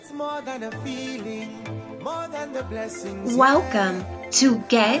more than a feeling, more than the blessings. Welcome to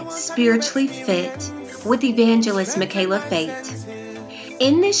Get Spiritually Fit with Evangelist Michaela Fate.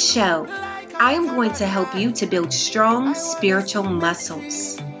 In this show, I am going to help you to build strong spiritual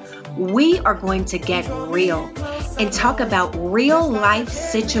muscles. We are going to get real and talk about real life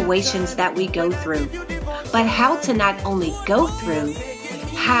situations that we go through, but how to not only go through,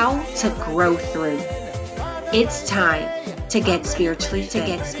 how to grow through. It's time to get spiritually, to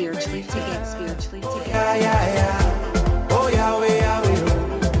get spiritually, to get spiritually, to get. Yeah, yeah, yeah. Oh, Yahweh, Yahweh.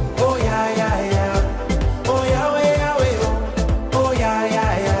 Oh, yeah, yeah, yeah. Oh, Yahweh, Yahweh. Oh, yeah,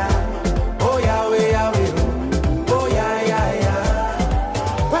 yeah, yeah. Oh, Yahweh, Yahweh. Oh, yeah, yeah,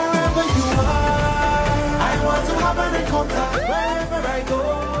 yeah. Wherever you are, I want to have an encounter. Wherever I go,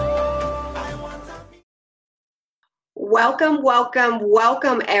 I want to be.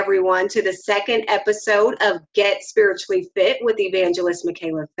 Welcome, everyone, to the second episode of Get Spiritually Fit with Evangelist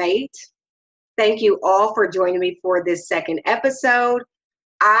Michaela Fate. Thank you all for joining me for this second episode.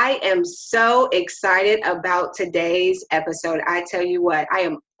 I am so excited about today's episode. I tell you what, I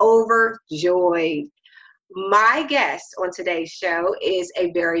am overjoyed. My guest on today's show is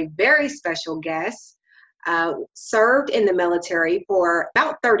a very, very special guest. Served in the military for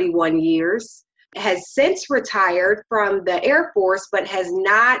about 31 years. Has since retired from the Air Force, but has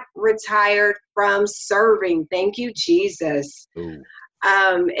not retired from serving. Thank you, Jesus.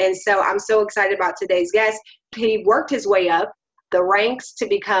 And so I'm so excited about today's guest. He worked his way up the ranks to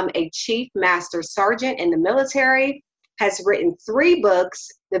become a Chief Master Sergeant in the military, has written 3 books.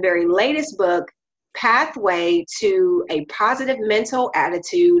 The very latest book, Pathway to a Positive Mental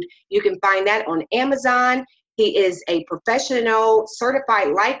Attitude. You can find that on Amazon. He is a professional certified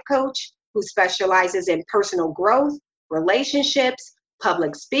life coach who specializes in personal growth, relationships,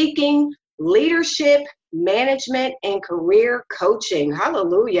 public speaking, leadership, management, and career coaching.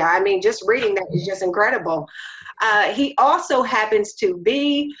 Hallelujah. I mean, just reading that is just incredible. He also happens to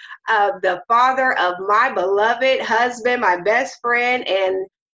be the father of my beloved husband, my best friend, and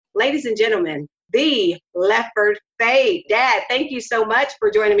ladies and gentlemen, the Lefford Fate. Dad, thank you so much for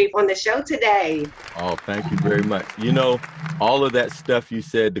joining me on the show today. Oh, thank you very much. You know, all of that stuff you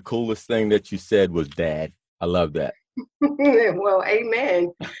said, the coolest thing that you said was Dad. I love that. Well,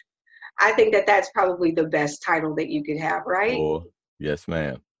 amen. I think that that's probably the best title that you could have, right? Oh, yes,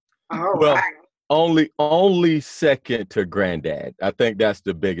 ma'am. All Well, right. only second to Granddad. I think that's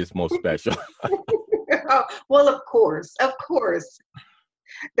the biggest, most special. Oh, well, of course.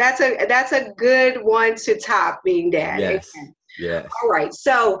 That's a good one to top, being Dad. Yes, Amen. yes. All right.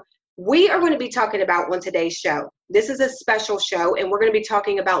 So we are going to be talking about on today's show. This is a special show, and we're going to be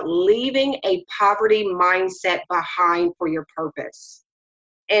talking about leaving a poverty mindset behind for your purpose.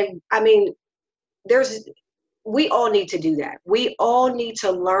 And I mean, we all need to do that. We all need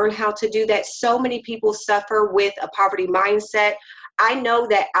to learn how to do that. So many people suffer with a poverty mindset. I know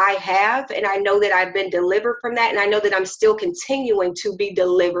that I have, and I know that I've been delivered from that, and I know that I'm still continuing to be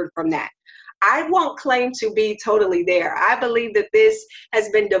delivered from that. I won't claim to be totally there. I believe that this has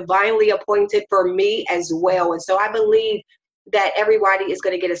been divinely appointed for me as well. And so I believe that everybody is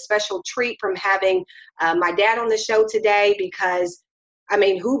going to get a special treat from having my dad on the show today, because I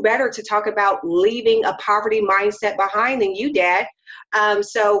mean, who better to talk about leaving a poverty mindset behind than you, Dad?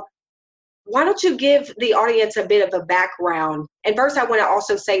 So why don't you give the audience a bit of a background? And first, I want to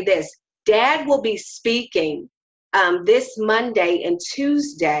also say this. Dad will be speaking this Monday and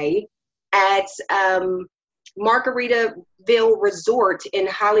Tuesday at Margaritaville Resort in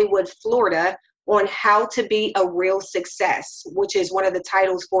Hollywood, Florida, on how to be a real success, which is one of the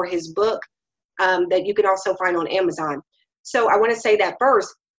titles for his book that you can also find on Amazon. So I want to say that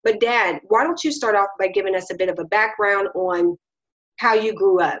first. But Dad, why don't you start off by giving us a bit of a background on how you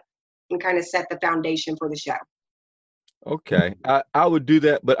grew up and kind of set the foundation for the show? Okay, I would do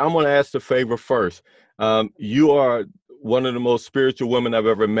that, but I'm going to ask the favor first. You are one of the most spiritual women I've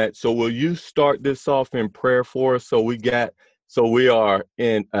ever met. So will you start this off in prayer for us? So we are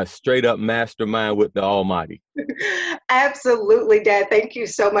in a straight up mastermind with the Almighty. Absolutely, Dad. Thank you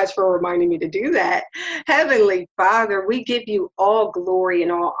so much for reminding me to do that. Heavenly Father, we give you all glory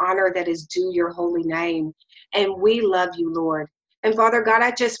and all honor that is due your holy name. And we love you, Lord. And Father God,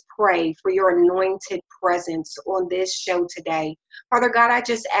 I just pray for your anointed presence on this show today. Father God, I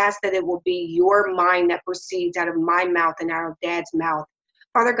just ask that it will be your mind that proceeds out of my mouth and out of Dad's mouth.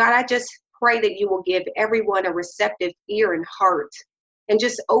 Father God, I just pray that you will give everyone a receptive ear and heart, and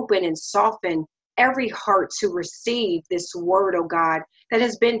just open and soften every heart to receive this word, oh God, that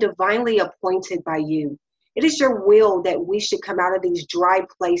has been divinely appointed by you. It is your will that we should come out of these dry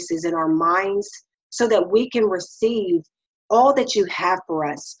places in our minds so that we can receive all that you have for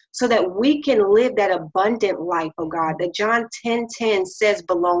us so that we can live that abundant life, oh God, that John 10:10 says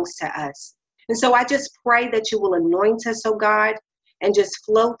belongs to us. And so I just pray that you will anoint us, oh God, and just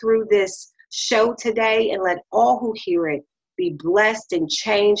flow through this show today and let all who hear it be blessed and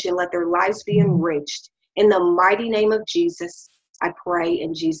changed and let their lives be enriched. In the mighty name of Jesus, I pray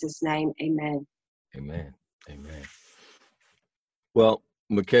in Jesus' name, amen. Amen. Amen. Well,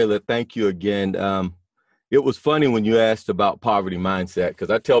 Michaela, thank you again. It was funny when you asked about poverty mindset, because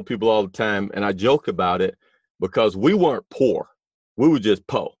I tell people all the time, and I joke about it, because we weren't poor. We were just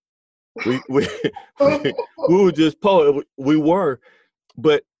poor. We were just poor. We were,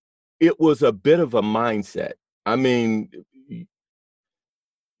 but it was a bit of a mindset. I mean,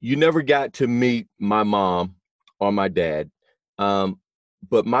 you never got to meet my mom or my dad.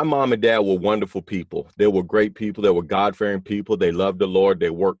 But my mom and dad were wonderful people. They were great people. They were God-fearing people. They loved the Lord.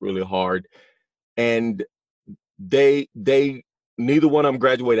 They worked really hard. And they neither one of them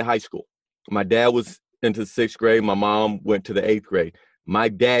graduated high school. My dad was into 6th grade. My mom went to the 8th grade. My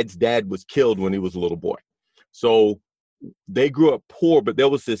dad's dad was killed when he was a little boy. So they grew up poor, but there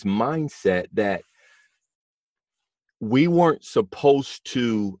was this mindset that we weren't supposed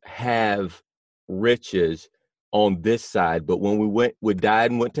to have riches on this side, but when we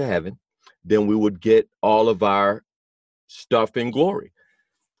died and went to heaven, then we would get all of our stuff in glory.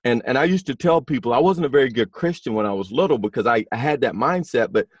 And I used to tell people I wasn't a very good Christian when I was little because I had that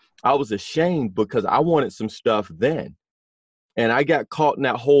mindset, but I was ashamed because I wanted some stuff then. And I got caught in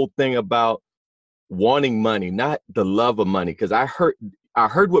that whole thing about wanting money, not the love of money, because I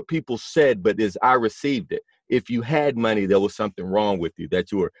heard what people said, but as I received it, if you had money, there was something wrong with you,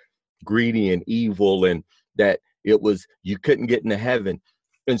 that you were greedy and evil, and that you couldn't get into heaven.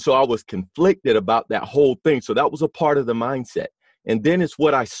 And so I was conflicted about that whole thing. So that was a part of the mindset. And then it's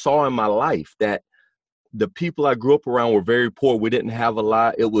what I saw in my life, that the people I grew up around were very poor. We didn't have a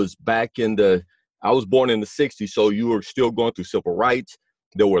lot. It was I was born in the 60s, so you were still going through civil rights.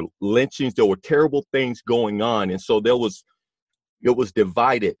 There were lynchings. There were terrible things going on. And so it was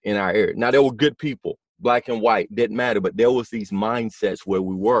divided in our area. Now, there were good people, black and white, didn't matter, but there was these mindsets where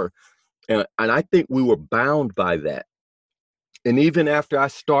we were. And I think we were bound by that. And even after I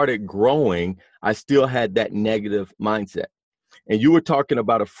started growing, I still had that negative mindset. And you were talking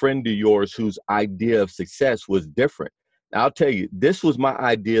about a friend of yours whose idea of success was different. Now, I'll tell you, this was my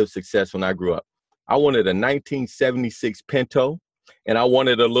idea of success when I grew up. I wanted a 1976 Pinto, and I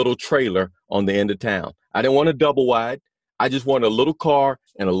wanted a little trailer on the end of town. I didn't want a double wide. I just wanted a little car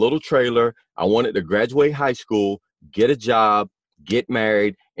and a little trailer. I wanted to graduate high school, get a job, get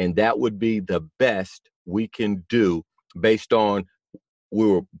married, and that would be the best we can do based on we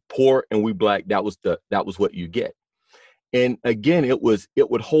were poor and we black. That was what you get. And again, it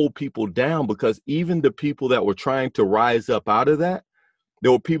would hold people down, because even the people that were trying to rise up out of that,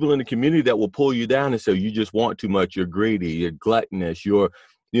 there were people in the community that will pull you down and say, you just want too much, you're greedy, you're gluttonous,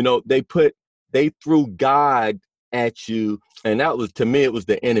 they threw God at you. And that was, to me, it was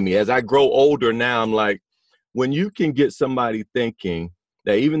the enemy. As I grow older now, I'm like, when you can get somebody thinking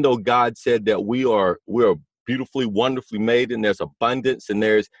that even though God said that we're beautifully, wonderfully made, and there's abundance, and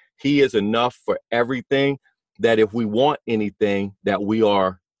He is enough for everything, that if we want anything, that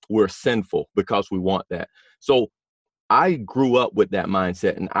we're sinful because we want that. So I grew up with that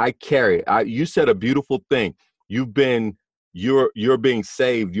mindset, and I carry it. You said a beautiful thing. You're being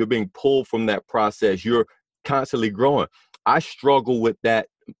saved. You're being pulled from that process. You're constantly growing. I struggle with that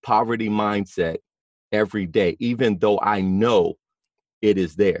poverty mindset every day, even though I know it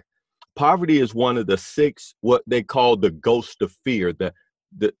is there. Poverty is one of the 6, what they call the ghost of fear, the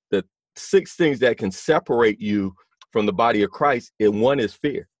 6 things that can separate you from the body of Christ. And one is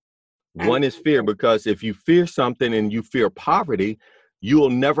fear. One is fear, because if you fear something and you fear poverty, you will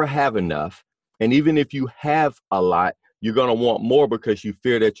never have enough. And even if you have a lot, you're going to want more because you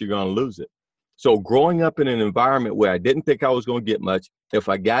fear that you're going to lose it. So growing up in an environment where I didn't think I was going to get much, if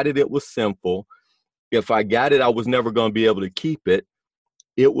I got it, it was sinful. If I got it, I was never going to be able to keep it.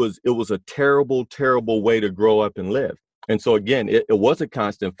 It was a terrible, terrible way to grow up and live. And so again, it was a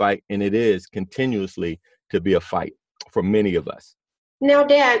constant fight, and it is continuously to be a fight for many of us. Now,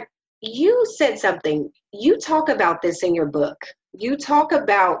 Dad, you said something. You talk about this in your book. You talk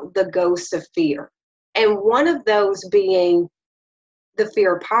about the ghosts of fear, and one of those being the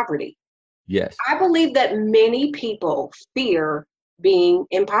fear of poverty. Yes. I believe that many people fear being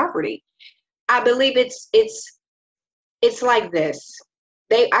in poverty. I believe it's like this.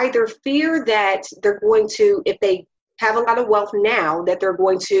 They either fear that they're going to, if they have a lot of wealth now, that they're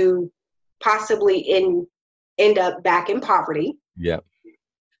going to possibly end up back in poverty. Yeah.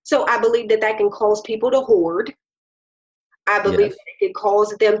 So I believe that can cause people to hoard. I believe Yes. that it could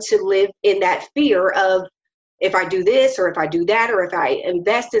cause them to live in that fear of, if I do this or if I do that, or if I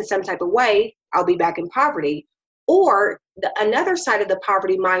invest in some type of way, I'll be back in poverty. Or another side of the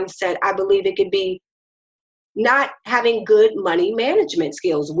poverty mindset, I believe it could be not having good money management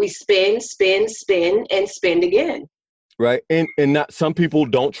skills. We spend, spend, spend, and spend again. Right. And not, some people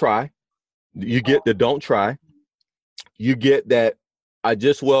don't try. You get the don't try. You get that I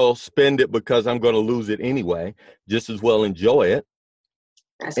just well spend it because I'm going to lose it anyway. Just as well enjoy it.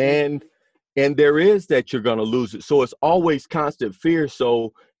 That's good. And there is that you're going to lose it. So it's always constant fear.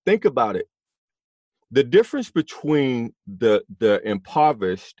 So think about it. The difference between the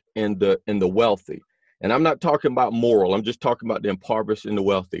impoverished and the wealthy, and I'm not talking about moral, I'm just talking about the impoverished and the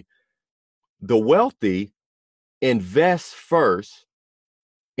wealthy. The wealthy invest first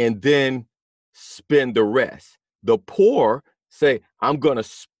and then spend the rest. The poor say, I'm gonna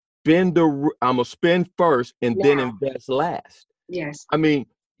spend first and then Now, invest last. yes, I mean,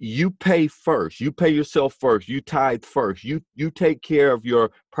 you pay first, you pay yourself first, you tithe first, you take care of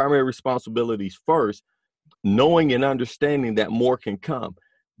your primary responsibilities first, knowing and understanding that more can come.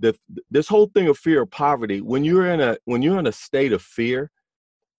 This whole thing of fear of poverty, when you're in a state of fear,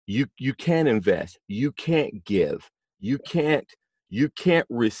 you can't invest, you can't give, you can't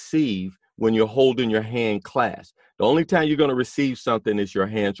receive when you're holding your hand clasped. The only time you're going to receive something is your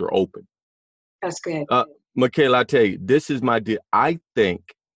hands are open. that's good. Michaela, I tell you, this is my deal. I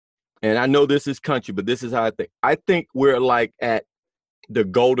think, and I know this is country, but this is how I think. I think we're like at the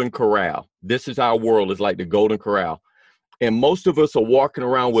Golden Corral. This is our world, is like the Golden Corral. And most of us are walking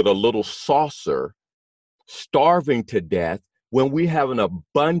around with a little saucer, starving to death when we have an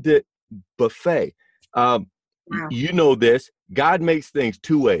abundant buffet. Wow. You know this. God makes things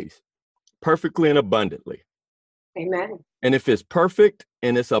two ways, perfectly and abundantly. Amen. And if it's perfect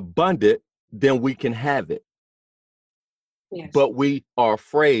and it's abundant, then we can have it. Yes. But we are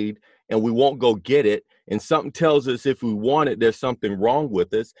afraid and we won't go get it. And something tells us if we want it, there's something wrong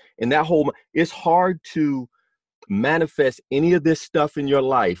with us. And it's hard to manifest any of this stuff in your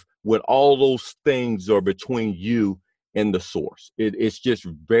life when all those things are between you and the source. It's just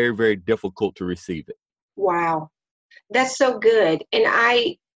very, very difficult to receive it. Wow. That's so good. And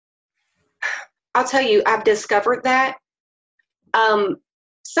I'll tell you, I've discovered that.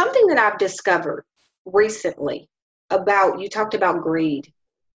 Something that I've discovered recently about, you talked about greed,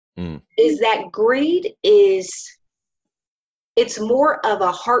 is that greed it's more of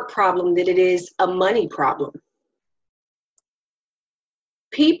a heart problem than it is a money problem.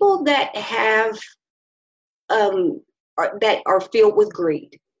 People that have, that are filled with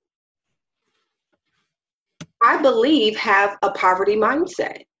greed, I believe have a poverty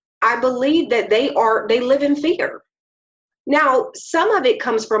mindset. I believe that they live in fear. Now, some of it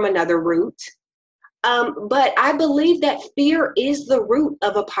comes from another root, but I believe that fear is the root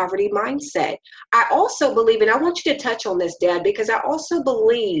of a poverty mindset. I also believe, and I want you to touch on this, Dad, because I also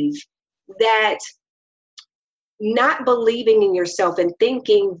believe that not believing in yourself and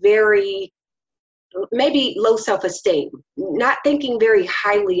thinking very, maybe low self-esteem, not thinking very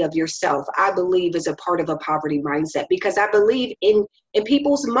highly of yourself, I believe is a part of a poverty mindset. Because I believe in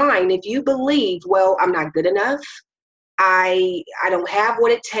people's mind, if you believe, well, I'm not good enough, I don't have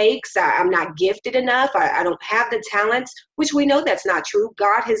what it takes, I'm not gifted enough, I don't have the talents, which we know that's not true.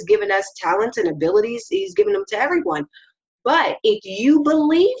 God has given us talents and abilities. He's given them to everyone. But if you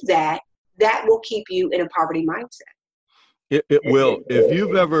believe that, that will keep you in a poverty mindset. It will. If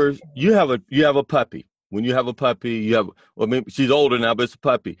you have a puppy. When you have a puppy, maybe she's older now, but it's a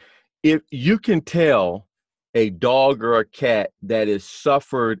puppy. If you can tell a dog or a cat that has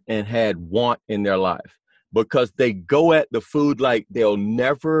suffered and had want in their life, because they go at the food like they'll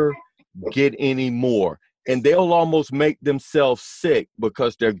never get any more, and they'll almost make themselves sick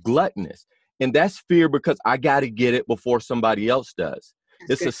because they're gluttonous. And that's fear, because I got to get it before somebody else does.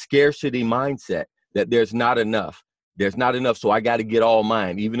 It's a scarcity mindset that there's not enough. There's not enough, so I got to get all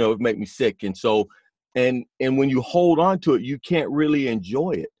mine, even though it make me sick. And so, and when you hold on to it, you can't really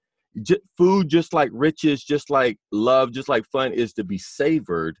enjoy it. Food, just like riches, just like love, just like fun, is to be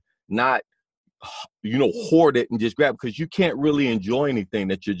savored, not hoard it and just grab, because you can't really enjoy anything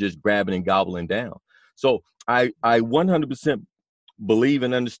that you're just grabbing and gobbling down. So I 100% believe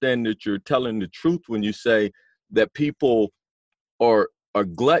and understand that you're telling the truth when you say that people are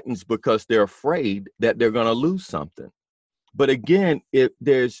gluttons because they're afraid that they're going to lose something. But again,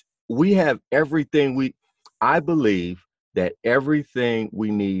 we have everything I believe that everything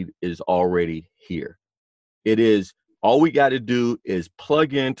we need is already here. It is, all we got to do is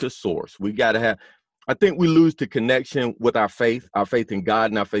plug into source. We got to have, I think we lose the connection with our faith in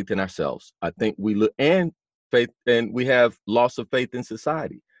God and our faith in ourselves. I think we look, and faith, and we have loss of faith in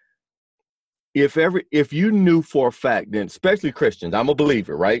society. If you knew for a fact, then especially Christians, I'm a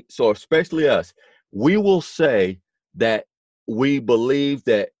believer, right? So especially us, we will say that we believe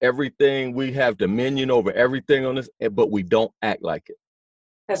that everything, we have dominion over everything on this, but we don't act like it.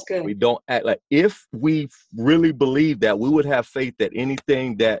 That's good. We don't act like, if we really believe that, we would have faith that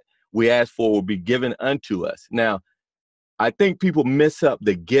anything that we ask for will be given unto us. Now, I think people miss up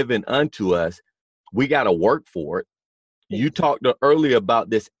the given unto us. We got to work for it. You talked earlier about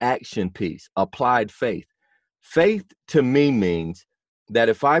this action piece, applied faith. Faith to me means that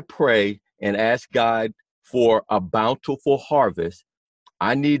if I pray and ask God for a bountiful harvest,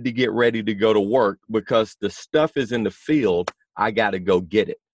 I need to get ready to go to work because the stuff is in the field. I got to go get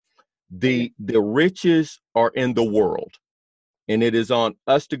it. The riches are in the world, and it is on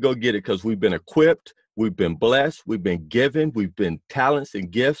us to go get it because we've been equipped. We've been blessed. We've been given. We've been talents and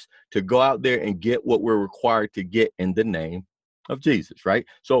gifts to go out there and get what we're required to get in the name of Jesus, right?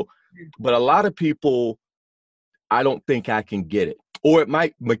 So, but a lot of people, I don't think I can get it. Or it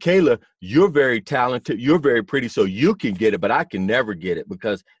might, Michaela, you're very talented. You're very pretty, so you can get it, but I can never get it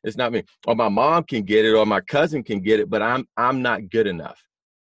because it's not me. Or my mom can get it, or my cousin can get it, but I'm not good enough.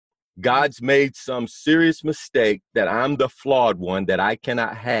 God's made some serious mistake that I'm the flawed one, that I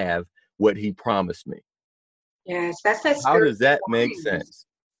cannot have what he promised me. Yes, that's that. How does that make sense?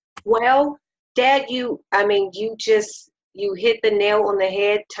 Well, Dad, you hit the nail on the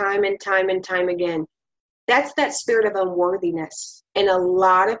head time and time and time again. That's that spirit of unworthiness. And a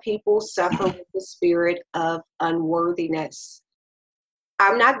lot of people suffer with the spirit of unworthiness.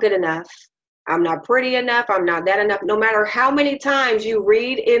 I'm not good enough. I'm not pretty enough. I'm not that enough. No matter how many times you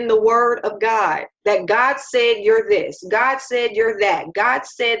read in the word of God that God said you're this, God said you're that, God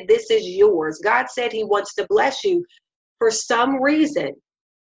said this is yours, God said he wants to bless you, for some reason,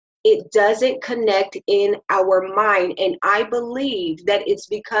 it doesn't connect in our mind. And I believe that it's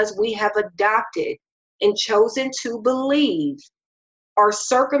because we have adopted and chosen to believe our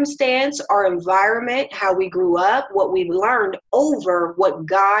circumstance, our environment, how we grew up, what we've learned over what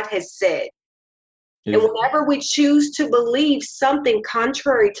God has said. And whenever we choose to believe something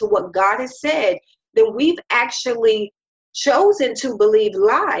contrary to what God has said, then we've actually chosen to believe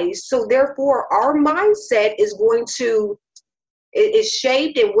lies. So therefore, our mindset is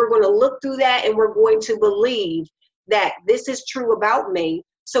shaped, and we're going to look through that, and we're going to believe that this is true about me.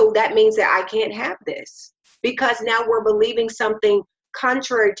 So that means that I can't have this, because now we're believing something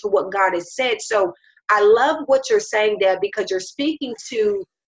contrary to what God has said. So I love what you're saying, Deb, because you're speaking to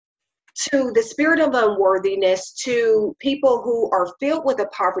the spirit of unworthiness, to people who are filled with a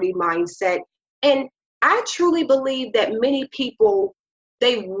poverty mindset. And I truly believe that many people,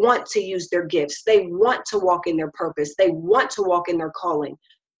 they want to use their gifts. They want to walk in their purpose. They want to walk in their calling,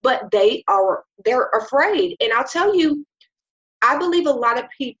 but they're afraid. And I'll tell you, I believe a lot of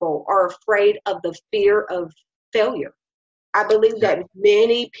people are afraid of the fear of failure. I believe that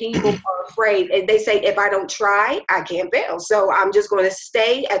many people are afraid, and they say, if I don't try, I can't fail. So I'm just going to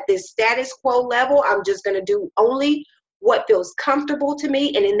stay at this status quo level. I'm just going to do only what feels comfortable to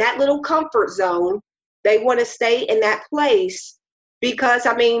me. And in that little comfort zone, they want to stay in that place because,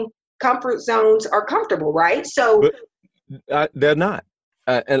 comfort zones are comfortable, right? So they're not.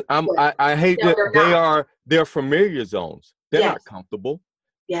 And I hate that they're familiar zones. They're not comfortable.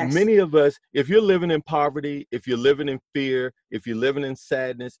 Yes. Many of us, if you're living in poverty, if you're living in fear, if you're living in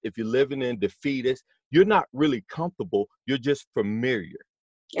sadness, if you're living in defeatist, you're not really comfortable. You're just familiar.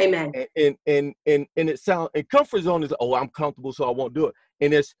 Amen. And it sounds, and comfort zone is, I'm comfortable, so I won't do it.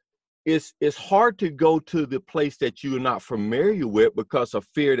 And it's hard to go to the place that you're not familiar with because of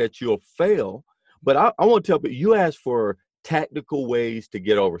fear that you'll fail. But I want to tell people, you ask for tactical ways to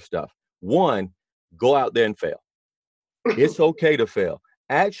get over stuff. One, go out there and fail. It's okay to fail.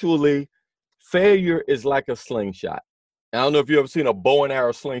 Actually, failure is like a slingshot. I don't know if you've ever seen a bow and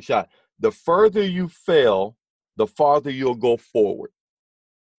arrow slingshot. The further you fail, the farther you'll go forward.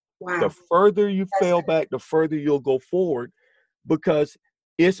 Wow. The further you fail back, the further you'll go forward, because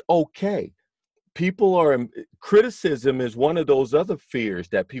it's okay. Criticism is one of those other fears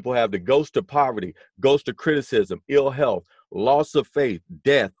that people have. The ghost of poverty, ghost of criticism, ill health, loss of faith,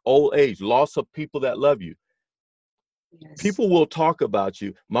 death, old age, loss of people that love you. Yes. People will talk about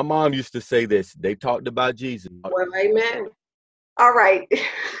you. My mom used to say this. They talked about Jesus. Well, amen. All right.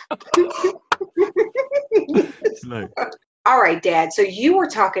 All right, Dad. So you were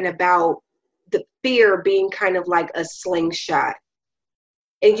talking about the fear being kind of like a slingshot.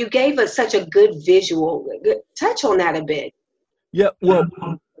 And you gave us such a good visual. Touch on that a bit. Yeah, well,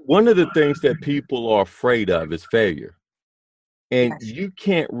 one of the things that people are afraid of is failure. And you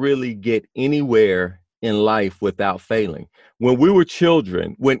can't really get anywhere in life without failing. When we were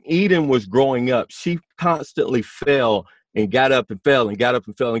children, when Eden was growing up, she constantly fell and got up and fell and got up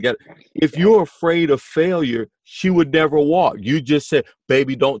and fell and got. If you're afraid of failure, she would never walk. You just said,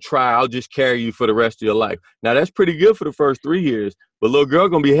 baby, don't try. I'll just carry you for the rest of your life. Now, that's pretty good for the first 3 years, but little girl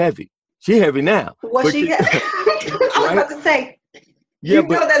going to be heavy. She heavy now. Well, But she got, I was about to say, yeah, you know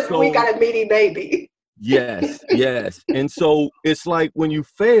but that we so, got a meaty baby. yes, yes. And so it's like when you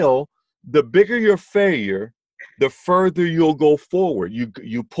fail, the bigger your failure, the further you'll go forward.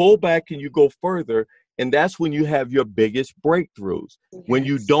 You pull back and you go further, and that's when you have your biggest breakthroughs. When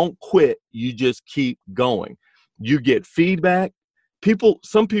you Yes. don't quit, you just keep going. You get feedback.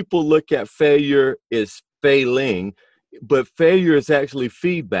 Some people look at failure as failing, but failure is actually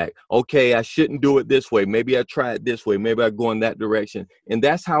feedback. Okay, I shouldn't do it this way. Maybe I try it this way. Maybe I go in that direction. And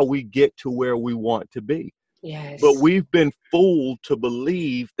that's how we get to where we want to be. But Yes. we've been fooled to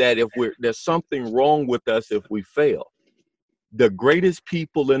believe that there's something wrong with us if we fail. The greatest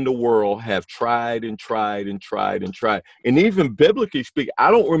people in the world have tried and tried and tried and tried. And even biblically speaking,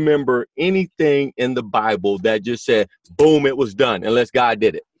 I don't remember anything in the Bible that just said, boom, it was done, unless God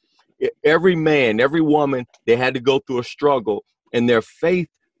did it. Every man, every woman, they had to go through a struggle, and their faith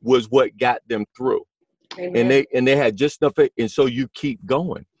was what got them through. Amen. And they had just enough faith, and so you keep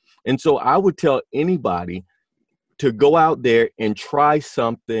going. And so I would tell anybody to go out there and try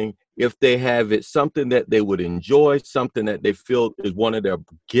something if they have it, something that they would enjoy, something that they feel is one of their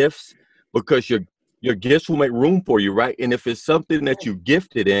gifts, because your gifts will make room for you, right? And if it's something that you're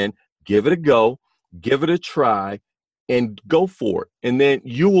gifted in, give it a go, give it a try, and go for it. And then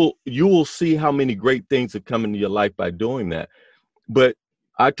you will see how many great things are coming to your life by doing that. But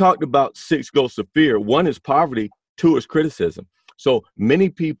I talked about 6 ghosts of fear. 1 is poverty, 2 is criticism. So many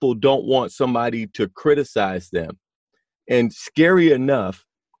people don't want somebody to criticize them. And scary enough,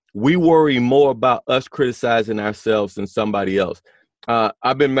 we worry more about us criticizing ourselves than somebody else.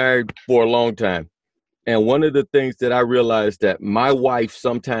 I've been married for a long time. And one of the things that I realized, that my wife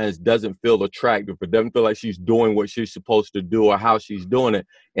sometimes doesn't feel attractive, or doesn't feel like she's doing what she's supposed to do or how she's doing it.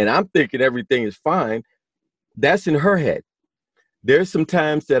 And I'm thinking everything is fine. That's in her head. There's some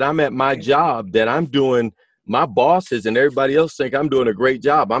times that I'm at my job that I'm doing, my bosses and everybody else think I'm doing a great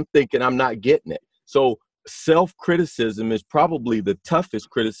job. I'm thinking I'm not getting it. So self-criticism is probably the toughest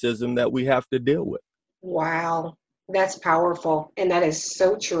criticism that we have to deal with. Wow, that's powerful, and that is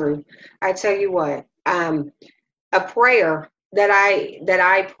so true. I tell you what, a prayer that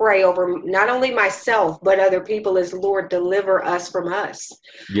I pray over not only myself but other people is, Lord, deliver us from us.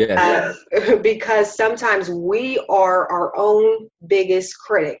 Yes. Because sometimes we are our own biggest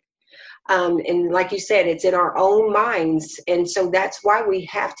critic. And like you said, it's in our own minds. And so that's why we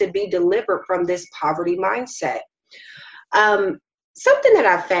have to be delivered from this poverty mindset. Something that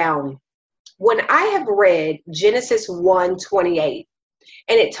I found when I have read Genesis 1:28,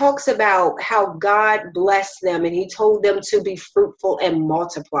 and it talks about how God blessed them and he told them to be fruitful and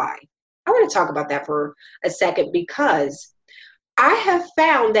multiply. I want to talk about that for a second, because I have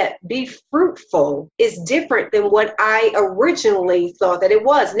found that be fruitful is different than what I originally thought that it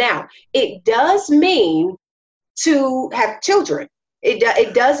was. Now, it does mean to have children.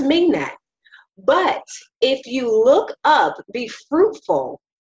 It does mean that. But if you look up be fruitful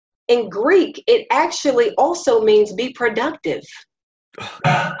in Greek, it actually also means be productive.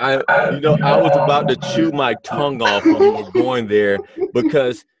 I was about to chew my tongue off when you were going there,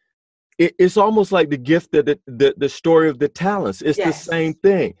 because it's almost like the gift of the story of the talents. It's Yes. the same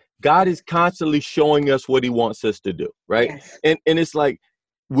thing. God is constantly showing us what he wants us to do, right? Yes. And it's like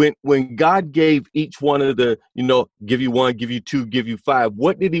when God gave each one of the, give you 1, give you 2, give you 5,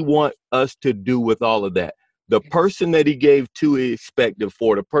 what did he want us to do with all of that? The person that he gave 2, he expected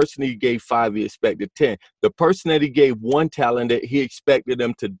 4. The person he gave 5, he expected 10. The person that he gave 1 talent, that he expected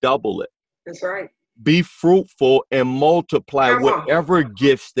them to double it. That's right. Be fruitful and multiply Come on. whatever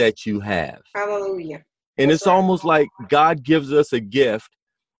gifts that you have. Hallelujah. And That's it's right. almost like God gives us a gift,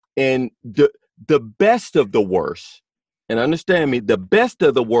 and the best of the worst, and understand me, the best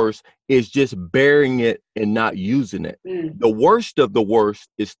of the worst is just bearing it and not using it. Mm. The worst of the worst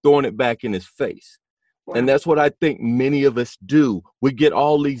is throwing it back in his face. Wow. And that's what I think many of us do. We get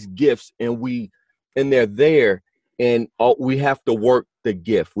all these gifts and they're there, and we have to work the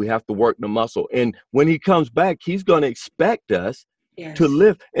gift. We have to work the muscle. And when he comes back, he's going to expect us Yes. to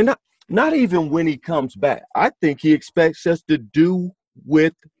live. And not even when he comes back. I think he expects us to do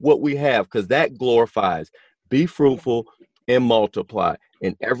with what we have, because that glorifies. Be fruitful and multiply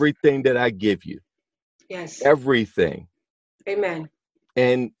in everything that I give you. Yes. Everything. Amen.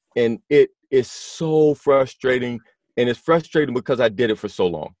 And it is so frustrating. And it's frustrating because I did it for so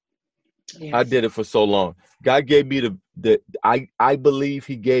long. I Yes. did it for so long. God gave me I believe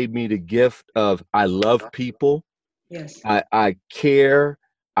he gave me the gift of I love people. Yes. I care.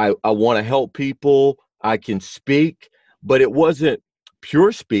 I want to help people. I can speak, but it wasn't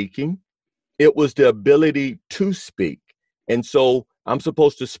pure speaking. It was the ability to speak. And so I'm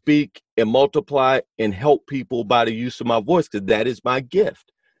supposed to speak and multiply and help people by the use of my voice because that is my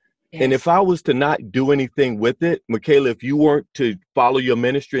gift. And Yes. if I was to not do anything with it, Michaela, if you weren't to follow your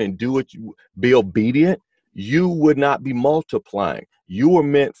ministry and do what you be obedient, you would not be multiplying. You were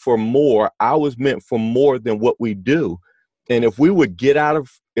meant for more. I was meant for more than what we do. And if we would get out of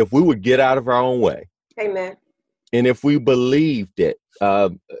our own way, Amen. and if we believed it, I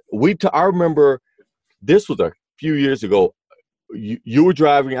remember this was a few years ago. You were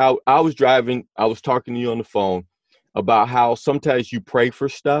driving out. I was driving. I was talking to you on the phone about how sometimes you pray for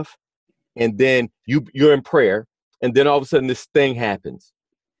stuff and then you're in prayer and then all of a sudden this thing happens.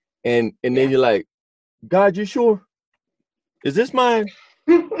 And then Yeah. you're like, God, you sure? Is this mine?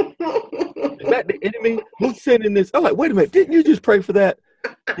 Is that the enemy? Who's sending this? I'm like, wait a minute, didn't you just pray for that?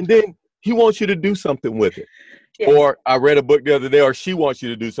 And then he wants you to do something with it. Yes. Or I read a book the other day, or she wants you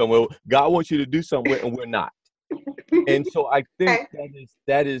to do something. God wants you to do something with, and we're not. And so I think Okay.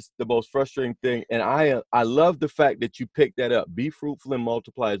 that is the most frustrating thing. And I love the fact that you picked that up. Be fruitful and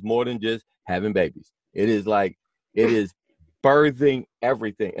multiply is more than just having babies. It is birthing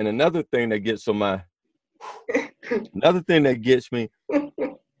everything. And another thing that gets me,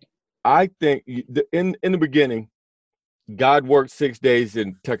 I think in the beginning, God worked 6 days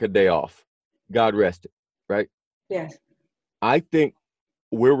and took a day off. God rested, right? Yes. I think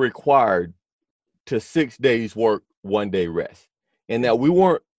we're required to 6 days work, 1 day rest. And that we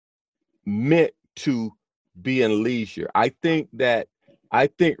weren't meant to be in leisure. I think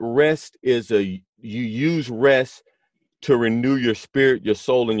rest is you use rest to renew your spirit, your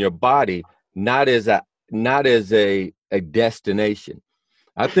soul, and your body, not as a destination.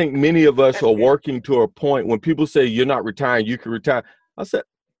 I think many of us That's are good. working to a point when people say you're not retiring, you can retire. I said,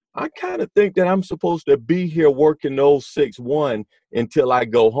 I kind of think that I'm supposed to be here working those 6-1 until I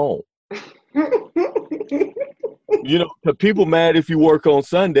go home. The people mad if you work on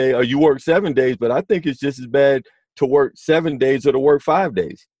Sunday or you work 7 days, but I think it's just as bad to work 7 days or to work 5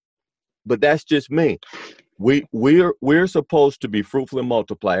 days. But that's just me. We're supposed to be fruitful and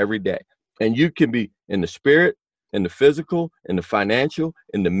multiply every day. And you can be in the spirit, in the physical, in the financial,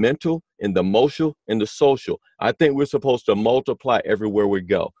 in the mental, in the emotional, in the social. I think we're supposed to multiply everywhere we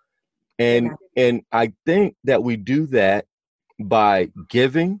go. And I think that we do that by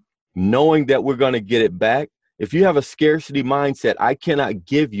giving, knowing that we're going to get it back. If you have a scarcity mindset, I cannot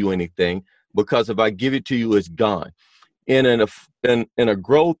give you anything because if I give it to you, it's gone. In a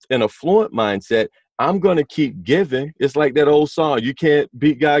growth and affluent mindset, I'm going to keep giving. It's like that old song, you can't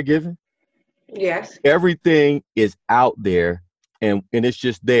beat God giving. Yes. Everything is out there and it's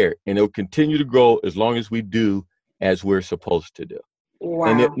just there and it'll continue to grow as long as we do as we're supposed to do. Wow.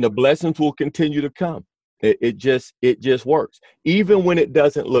 And the blessings will continue to come. It just works, even when it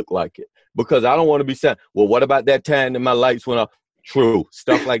doesn't look like it. Because I don't want to be saying, well, what about that time that my lights went off? True,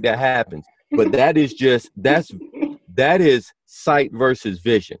 stuff like that happens. But that is sight versus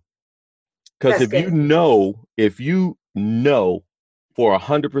vision. Because if you know for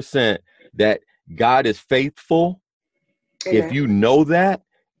 100% that God is faithful, Amen. if you know that,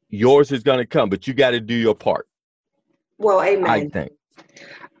 yours is going to come. But you got to do your part. Well, amen. I think.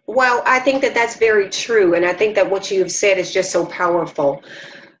 Well, I think that that's very true. And I think that what you have said is just so powerful.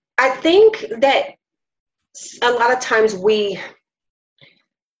 I think that a lot of times we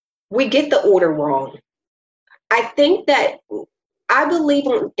get the order wrong. I think that I believe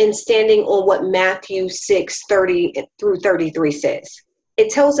in standing on what Matthew 6:30 through 33 says. It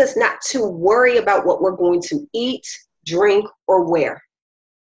tells us not to worry about what we're going to eat, drink, or wear.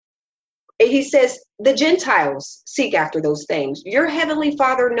 He says, the Gentiles seek after those things. Your heavenly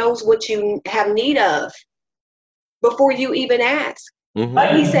Father knows what you have need of before you even ask.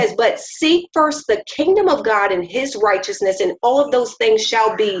 Mm-hmm. He says, but seek first the kingdom of God and his righteousness, and all of those things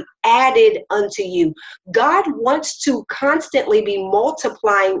shall be added unto you. God wants to constantly be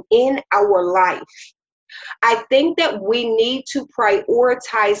multiplying in our life. I think that we need to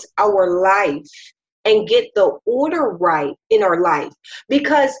prioritize our life and get the order right in our life,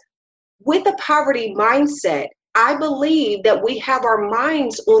 because with a poverty mindset, I believe that we have our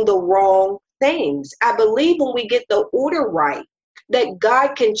minds on the wrong things. I believe when we get the order right, that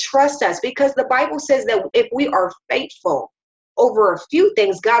God can trust us, because the Bible says that if we are faithful over a few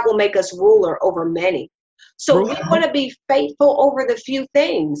things, God will make us ruler over many. So we want to be faithful over the few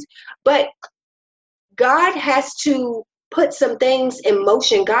things, but God has to put some things in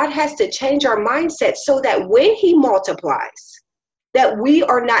motion. God has to change our mindset so that when he multiplies, that we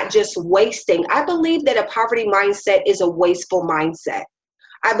are not just wasting. I believe that a poverty mindset is a wasteful mindset.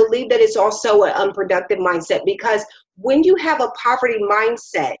 I believe that it's also an unproductive mindset, because when you have a poverty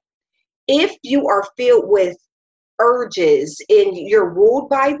mindset, if you are filled with urges and you're ruled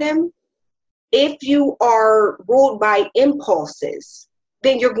by them, if you are ruled by impulses,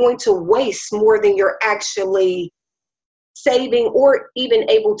 then you're going to waste more than you're actually saving or even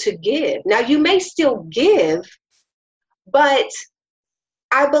able to give. Now, you may still give, but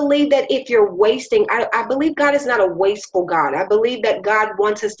I believe that if you're wasting, I believe God is not a wasteful God. I believe that God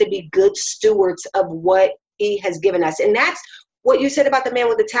wants us to be good stewards of what he has given us. And that's what you said about the man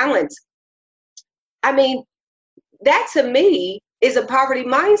with the talents. I mean, that to me is a poverty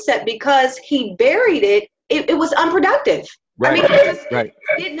mindset, because he buried it. It was unproductive. Right. I mean, Right.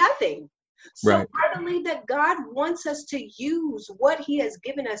 it did nothing. So Right. I believe that God wants us to use what he has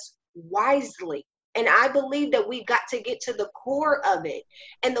given us wisely. And I believe that we've got to get to the core of it.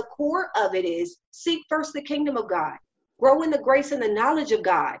 And the core of it is seek first the kingdom of God. Grow in the grace and the knowledge of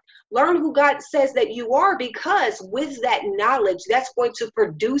God. Learn who God says that you are, because with that knowledge, that's going to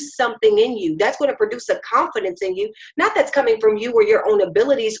produce something in you. That's going to produce a confidence in you. Not that's coming from you or your own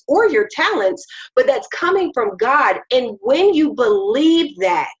abilities or your talents, but that's coming from God. And when you believe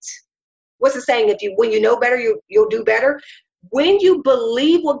that, what's the saying? When you know better, you'll do better. When you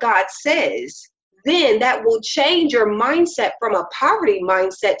believe what God says, then that will change your mindset from a poverty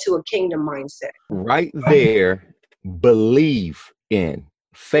mindset to a kingdom mindset. Right there, believe in,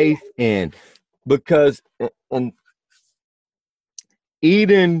 faith in, because and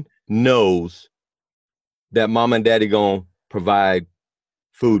Eden knows that mom and daddy gonna provide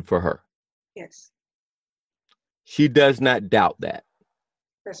food for her. Yes, She does not doubt that.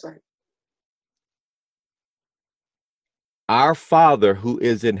 that's right. Our Father who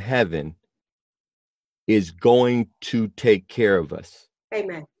is in heaven is going to take care of us.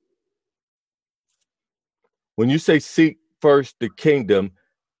 Amen. When you say seek first the kingdom,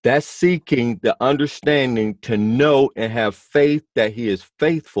 that's seeking the understanding to know and have faith that he is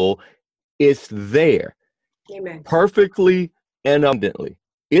faithful. It's there Amen. perfectly and abundantly.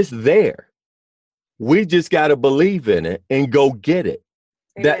 It's there. We just got to believe in it and go get it.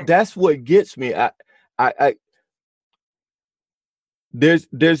 Amen. That's what gets me.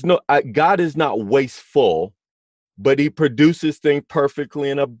 There's no, God is not wasteful, but he produces things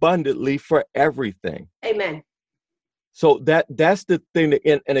perfectly and abundantly for everything. Amen. So that's the thing that,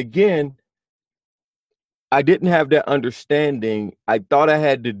 and again, I didn't have that understanding. I thought I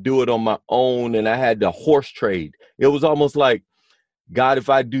had to do it on my own, and I had to horse trade. It was almost like, God, if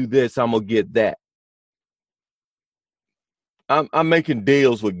I do this, I'm gonna get that. I'm making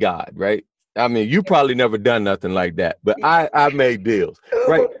deals with God, right? I mean, you probably never done nothing like that, but I made deals,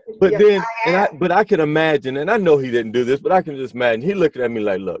 right? But Yes, then, but I can imagine, and I know he didn't do this, but I can just imagine he looking at me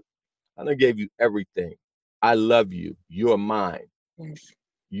like, look, I done gave you everything. I love you. You are mine. Yes.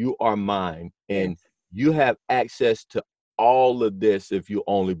 You are mine. And Yes. you have access to all of this if you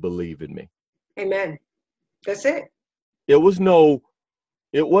only believe in me. Amen. That's it. It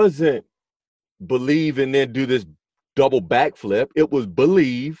wasn't believe and then do this double backflip. It was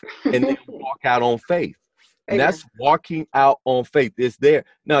believe and then walk out on faith. And Amen. that's walking out on faith. It's there.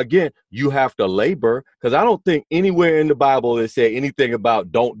 Now, again, you have to labor, because I don't think anywhere in the Bible it said anything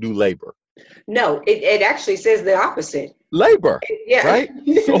about don't do labor. No, it actually says the opposite. Labor, Yeah. right?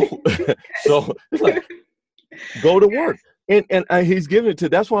 So like, go to work. And he's giving it to,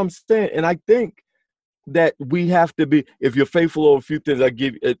 that's what I'm saying. And I think that we have to be, if you're faithful over a few things, I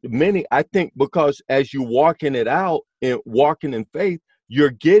give many, I think, because as you walking it out and walking in faith,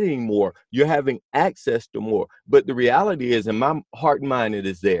 you're getting more, you're having access to more. But the reality is, in my heart and mind, it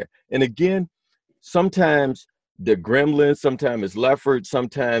is there. And again, sometimes the gremlins, sometimes it's Lefford,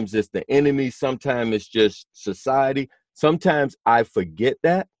 sometimes it's the enemy, sometimes it's just society. Sometimes I forget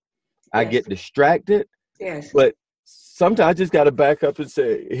that. I Yes. get distracted. Yes. But sometimes I just got to back up and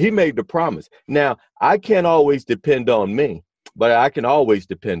say, he made the promise. Now, I can't always depend on me, but I can always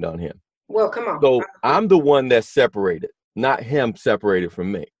depend on him. Well, come on. So I'm the one that's separated, not him separated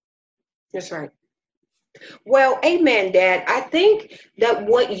from me. That's right. Well, amen, Dad. I think that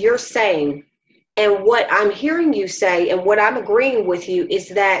what you're saying and what I'm hearing you say and what I'm agreeing with you is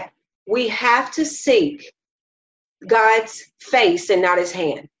that we have to seek God's face and not his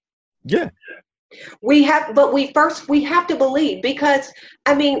hand. Yeah. We have to believe, because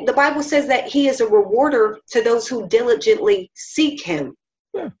I mean, the Bible says that he is a rewarder to those who diligently seek him.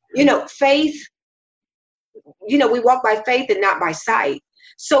 Yeah. Faith, we walk by faith and not by sight.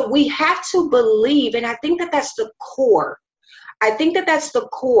 So we have to believe. And I think that that's the core. I think that that's the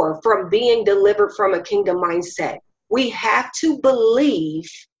core from being delivered from a kingdom mindset. We have to believe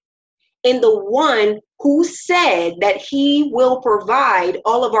in the one who said that he will provide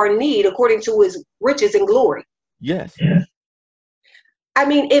all of our need according to his riches and glory. Yes. I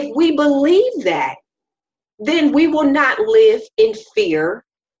mean, if we believe that, then we will not live in fear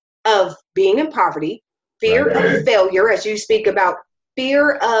of being in poverty, fear of failure, as you speak about,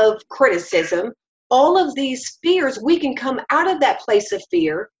 fear of criticism. All of these fears, we can come out of that place of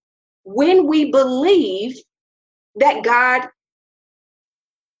fear when we believe that God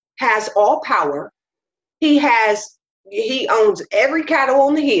has all power. He owns every cattle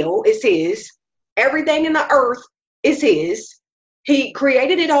on the hill is his. Everything in the earth is his. He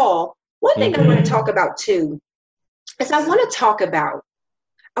created it all. One thing I want to talk about too is I want to talk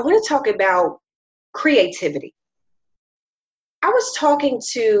about creativity. I was talking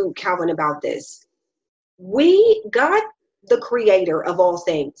to Calvin about this. God, the creator of all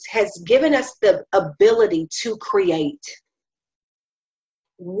things, has given us the ability to create.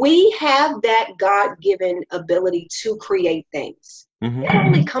 We have that God-given ability to create things. It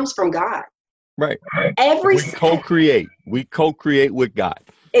only comes from God. Right. We co-create. We co-create with God.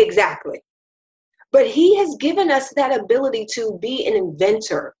 Exactly. But he has given us that ability to be an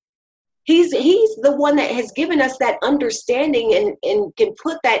inventor. He's the one that has given us that understanding and can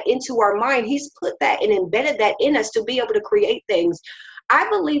put that into our mind. He's put that and embedded that in us to be able to create things. I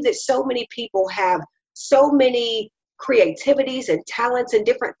believe that so many people have so many creativities and talents and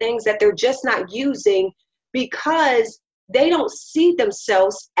different things that they're just not using because they don't see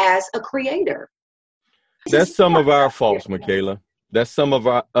themselves as a creator. That's some of our faults, Michaela. That's some of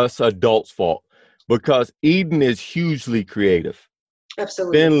us adults' fault, because Eden is hugely creative.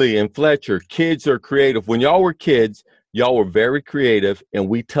 Absolutely. Finley and Fletcher, kids are creative. When y'all were kids, y'all were very creative, and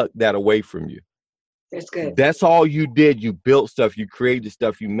we took that away from you. That's good. That's all you did. You built stuff, you created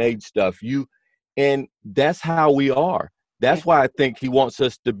stuff, you made stuff. And that's how we are. That's why I think he wants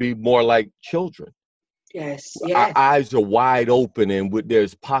us to be more like children. Yes. Our eyes are wide open, and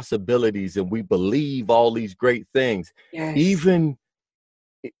there's possibilities, and we believe all these great things. Yes.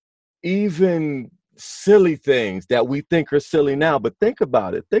 Even silly things that we think are silly now. But think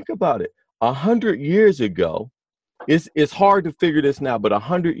about it. 100 years ago, it's hard to figure this now, but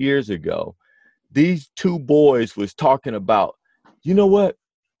 100 years ago, these two boys was talking about, you know what?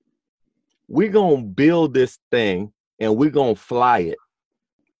 We're going to build this thing and we're going to fly it.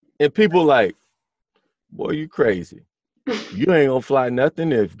 And people like, boy, you crazy. You ain't going to fly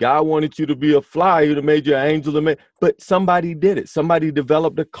nothing. If God wanted you to be a flyer, he'd have made you an angel. But somebody did it. Somebody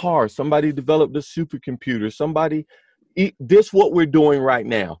developed a car. Somebody developed a supercomputer. This what we're doing right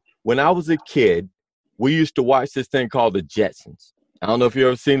now. When I was a kid, we used to watch this thing called The Jetsons. I don't know if you've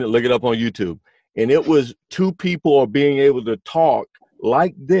ever seen it. Look it up on YouTube. And it was two people being able to talk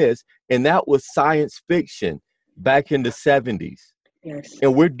like this. And that was science fiction back in the 70s. Yes.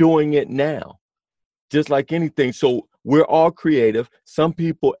 And we're doing it now, just like anything. So we're all creative. Some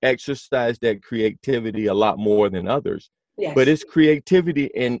people exercise that creativity a lot more than others. Yes. But it's creativity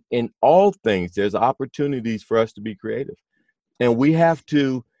in all things. There's opportunities for us to be creative. And we have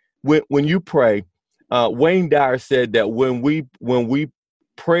to, when you pray, Wayne Dyer said that when we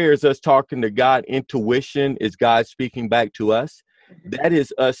pray is us talking to God, intuition is God speaking back to us. That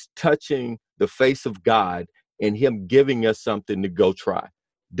is us touching the face of God and him giving us something to go try.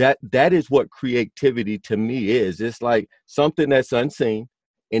 That is what creativity to me is. It's like something that's unseen,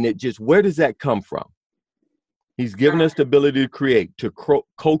 and it just, where does that come from? He's given us the ability to create, to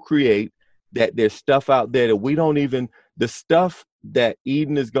co-create, that there's stuff out there that we don't even, the stuff that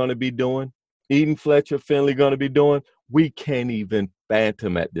Eden is going to be doing, Eden, Fletcher, Finley going to be doing, we can't even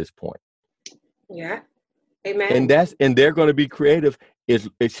phantom at this point. Yeah. Amen. And they're going to be creative,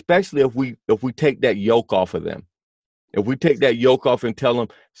 especially if we take that yoke off of them. If we take that yoke off and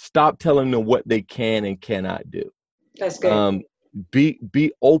stop telling them what they can and cannot do. That's good.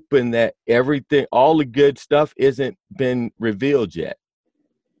 Be open that everything, all the good stuff isn't been revealed yet.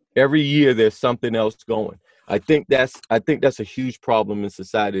 Every year there's something else going. I think that's a huge problem in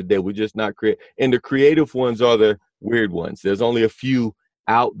society today. We're just not creative. And the creative ones are the weird ones. There's only a few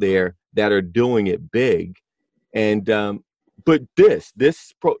out there that are doing it big. And but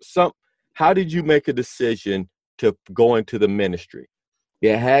how did you make a decision to go into the ministry?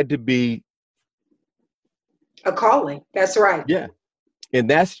 It had to be a calling. That's right. Yeah. And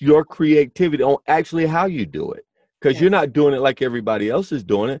that's your creativity on actually how you do it. Because you're not doing it like everybody else is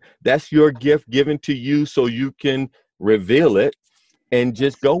doing it. That's your gift given to you so you can reveal it and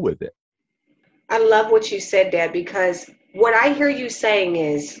just go with it. I love what you said, Dad, because what I hear you saying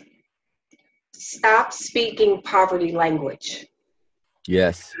is stop speaking poverty language.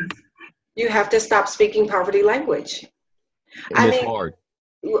 Yes. You have to stop speaking poverty language. And I it's mean, hard.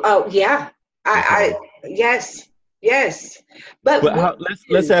 oh yeah, It's hard. yes, yes. But But what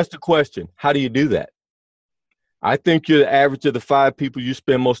let's ask the question, how do you do that? I think you're the average of the 5 people you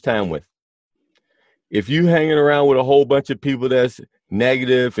spend most time with. If you hanging around with a whole bunch of people that's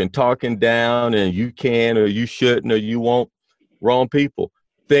negative and talking down and you can or you shouldn't or you won't, wrong people.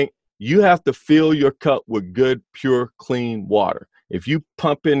 Think you have to fill your cup with good, pure, clean water. If you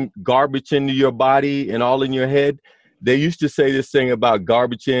pumping garbage into your body and all in your head, they used to say this thing about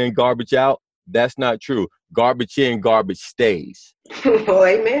garbage in, garbage out. That's not true. Garbage in, garbage stays. well,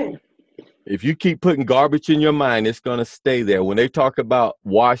 amen. If you keep putting garbage in your mind, it's going to stay there. When they talk about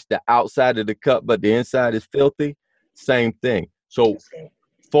wash the outside of the cup, but the inside is filthy, same thing. So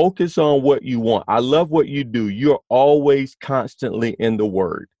focus on what you want. I love what you do. You're always constantly in the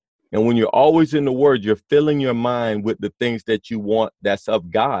Word. And when you're always in the Word, you're filling your mind with the things that you want that's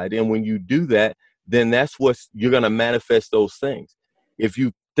of God. And when you do that, then that's what you're going to manifest those things. If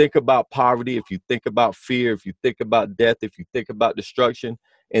you think about poverty, if you think about fear, if you think about death, if you think about destruction,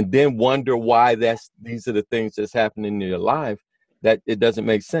 and then wonder why these are the things that's happening in your life, that it doesn't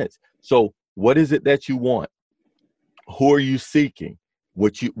make sense. So what is it that you want? Who are you seeking?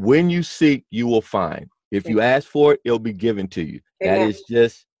 When you seek, you will find. If you ask for it, it'll be given to you. Amen. That is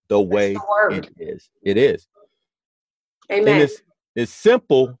just the way word. it is. It is. Amen. And it's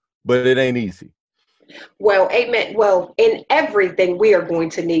simple, but it ain't easy. Well, amen. Well, in everything, we are going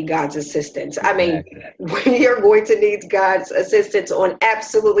to need God's assistance. I mean, we are going to need God's assistance on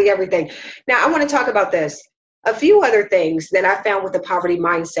absolutely everything. Now, I want to talk about this. A few other things that I found with the poverty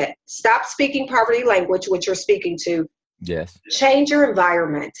mindset. Stop speaking poverty language, which you're speaking to. Yes. Change your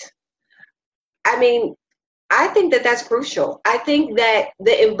environment. I mean, I think that that's crucial. I think that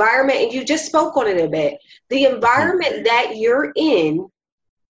the environment, and you just spoke on it a bit, the environment that you're in.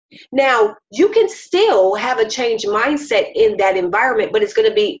 Now, you can still have a changed mindset in that environment, but it's going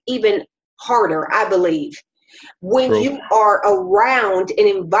to be even harder, I believe, when you are around an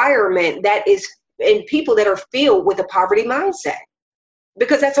environment that is, and people that are filled with a poverty mindset,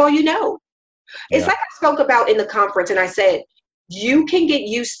 because that's all you know. It's like I spoke about in the conference, and I said, you can get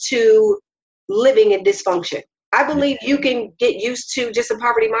used to living in dysfunction. I believe you can get used to just a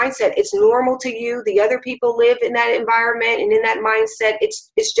poverty mindset. It's normal to you. The other people live in that environment and in that mindset.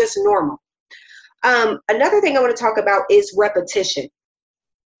 It's just normal. Another thing I want to talk about is repetition.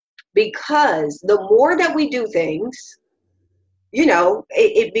 Because the more that we do things, you know,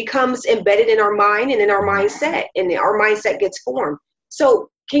 it becomes embedded in our mind and in our mindset, and our mindset gets formed. So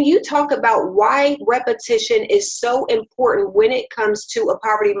can you talk about why repetition is so important when it comes to a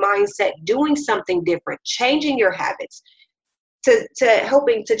poverty mindset, doing something different, changing your habits, to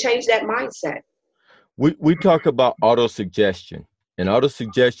helping to change that mindset? We talk about autosuggestion, and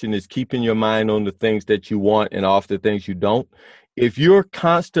autosuggestion is keeping your mind on the things that you want and off the things you don't. If you're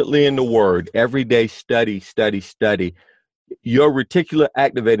constantly in the Word, every day study, your reticular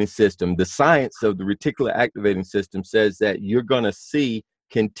activating system, the science of the reticular activating system says that you're going to see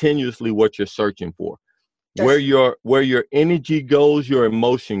continuously what you're searching for. Where your energy goes, your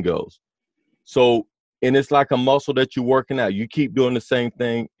emotion goes. So, and it's like a muscle that you're working out. You keep doing the same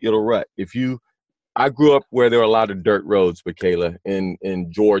thing, it'll rut. I grew up where there are a lot of dirt roads, Michaela, in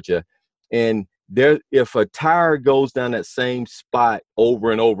Georgia. And if a tire goes down that same spot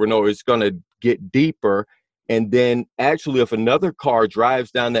over and over and over, it's going to get deeper. And then actually, if another car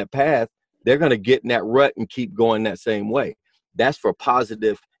drives down that path, they're going to get in that rut and keep going that same way. That's for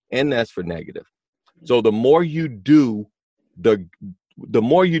positive and that's for negative. So the more you do, the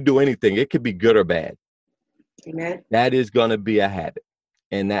more you do anything, it could be good or bad. Amen. That is going to be a habit.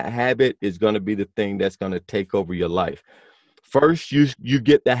 And that habit is going to be the thing that's going to take over your life. First, you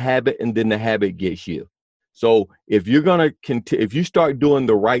get the habit, and then the habit gets you. So if you're going to if you start doing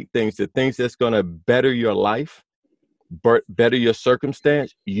the right things, the things that's going to better your life, better your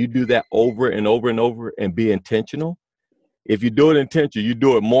circumstance, you do that over and over and over and be intentional. If you do it intentionally, you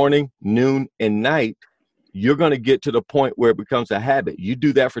do it morning, noon, and night, you're going to get to the point where it becomes a habit. You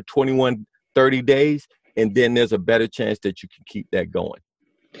do that for 21, 30 days, and then there's a better chance that you can keep that going.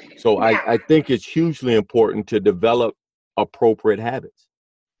 So I think it's hugely important to develop appropriate habits.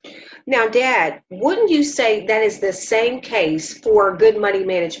 Now, Dad, wouldn't you say that is the same case for good money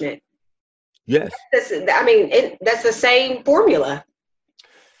management? Yes. That's the same formula.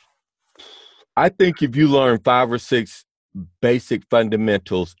 I think if you learn 5 or 6 basic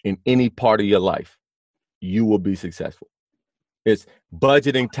fundamentals in any part of your life, you will be successful. It's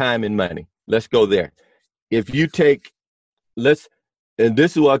budgeting time and money. Let's go there. If you and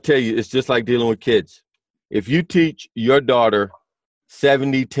this is what I'll tell you, it's just like dealing with kids. If you teach your daughter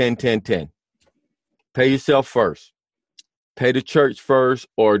 70, 10, 10, 10. Pay yourself first. Pay the church first,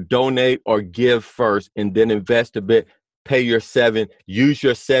 or donate or give first, and then invest a bit. Pay your 7. Use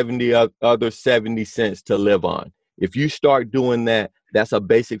your 70 other 70 cents to live on. If you start doing that, that's a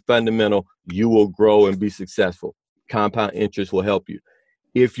basic fundamental. You will grow and be successful. Compound interest will help you.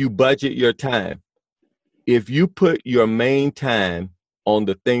 If you budget your time, if you put your main time on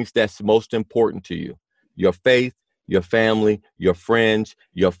the things that's most important to you, your faith, your family, your friends,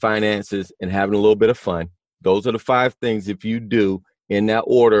 your finances, and having a little bit of fun. Those are the 5 things. If you do in that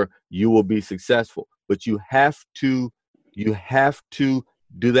order, you will be successful. But you have to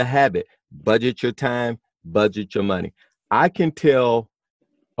do the habit. Budget your time, budget your money. I can tell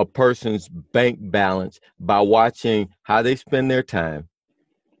a person's bank balance by watching how they spend their time.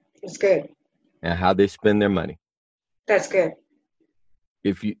 That's good. And how they spend their money. That's good.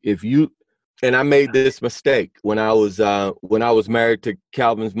 If you and I made this mistake when I was married to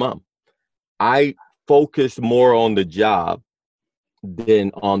Calvin's mom. I focused more on the job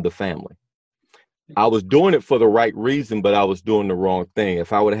than on the family. I was doing it for the right reason, but I was doing the wrong thing.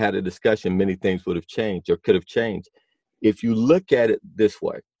 If I would have had a discussion, many things would have changed or could have changed. If you look at it this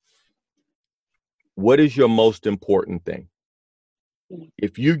way, what is your most important thing?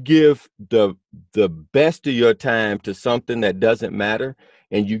 If you give the best of your time to something that doesn't matter,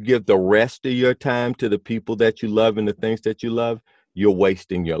 and you give the rest of your time to the people that you love and the things that you love, you're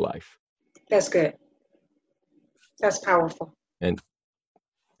wasting your life. That's good. That's powerful. And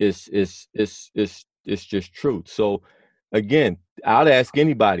it's just truth. So again, I'd ask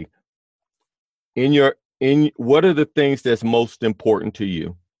anybody, what are the things that's most important to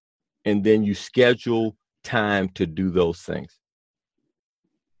you? And then you schedule time to do those things.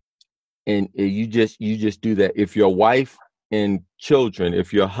 And you just do that. If your wife and children,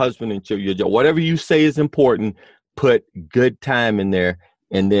 if your husband and children, whatever you say is important, put good time in there,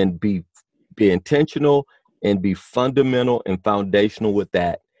 and then be intentional and be fundamental and foundational with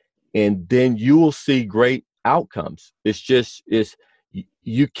that. And then you will see great outcomes. It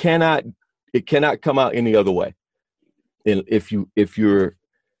cannot come out any other way. And if you're,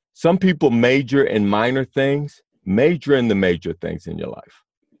 some people major in minor things, major in the major things in your life.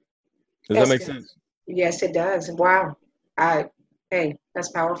 Does that make sense? Yes, it does. Wow. Hey, that's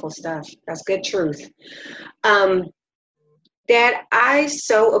powerful stuff. That's good truth. Dad, I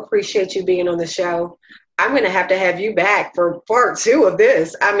so appreciate you being on the show. I'm going to have you back for part 2 of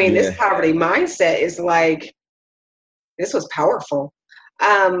this. I mean, This poverty mindset is like, this was powerful.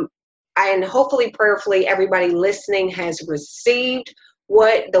 And hopefully, prayerfully, everybody listening has received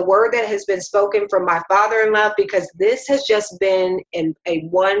the word that has been spoken from my father-in-law, because this has just been a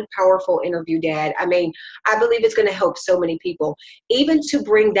one powerful interview, Dad. I mean, I believe it's going to help so many people, even to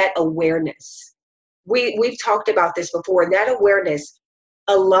bring that awareness. We've talked about this before. That awareness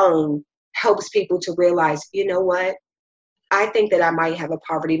alone helps people to realize, you know what? I think that I might have a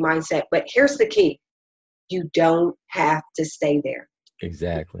poverty mindset, but here's the key. You don't have to stay there.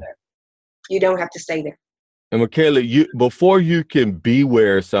 Exactly. You don't have to stay there. And Michaela, before you can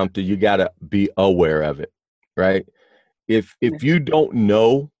beware of something, you got to be aware of it, right? If you don't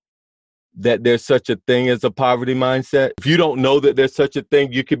know that there's such a thing as a poverty mindset, if you don't know that there's such a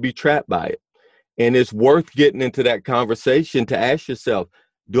thing, you could be trapped by it. And it's worth getting into that conversation to ask yourself,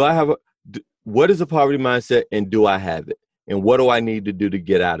 what is a poverty mindset, and do I have it? And what do I need to do to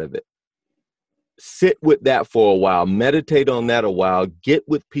get out of it? Sit with that for a while, meditate on that a while, get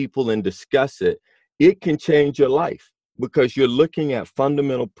with people and discuss it. It can change your life, because you're looking at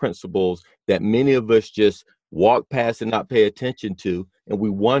fundamental principles that many of us just walk past and not pay attention to, and we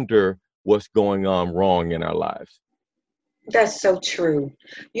wonder what's going on wrong in our lives. That's so true.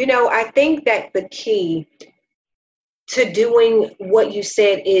 I think that the key to doing what you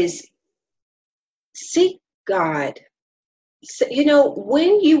said is seek God. So,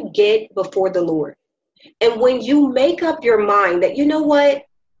 when you get before the Lord, and when you make up your mind that, you know what,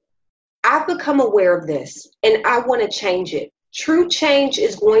 I've become aware of this and I want to change it. True change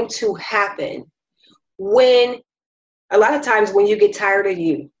is going to happen a lot of times when you get tired of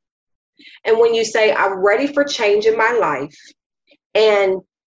you, and when you say, I'm ready for change in my life, and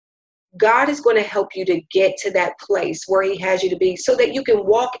God is going to help you to get to that place where he has you to be, so that you can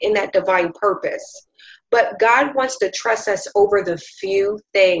walk in that divine purpose. But God wants to trust us over the few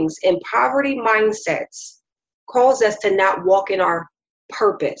things, and poverty mindsets calls us to not walk in our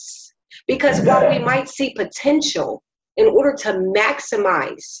purpose. Because while we might see potential in order to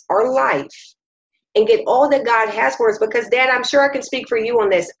maximize our life and get all that God has for us, because Dad, I'm sure I can speak for you on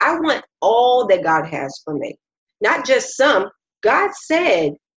this. I want all that God has for me, not just some. God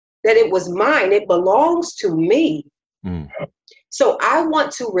said that it was mine. It belongs to me. So I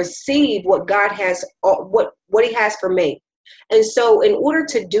want to receive what God has, what he has for me. And so in order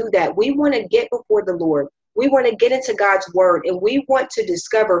to do that, we want to get before the Lord. We want to get into God's word, and we want to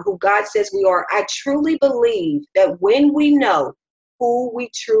discover who God says we are. I truly believe that when we know who we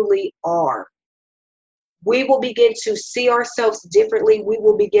truly are, we will begin to see ourselves differently. We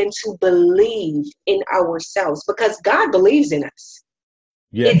will begin to believe in ourselves because God believes in us.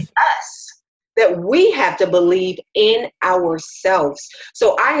 Yes. It's us that we have to believe in ourselves.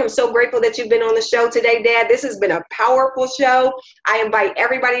 So I am so grateful that you've been on the show today, Dad. This has been a powerful show. I invite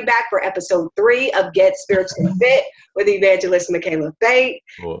everybody back for episode 3 of Get Spiritually Fit with Evangelist Michaela Fate.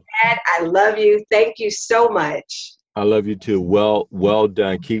 Cool. Dad, I love you. Thank you so much. I love you too. Well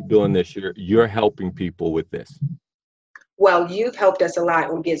done. Keep doing this. You're helping people with this. Well, you've helped us a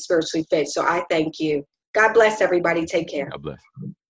lot on Get Spiritually Fit, so I thank you. God bless everybody. Take care. God bless.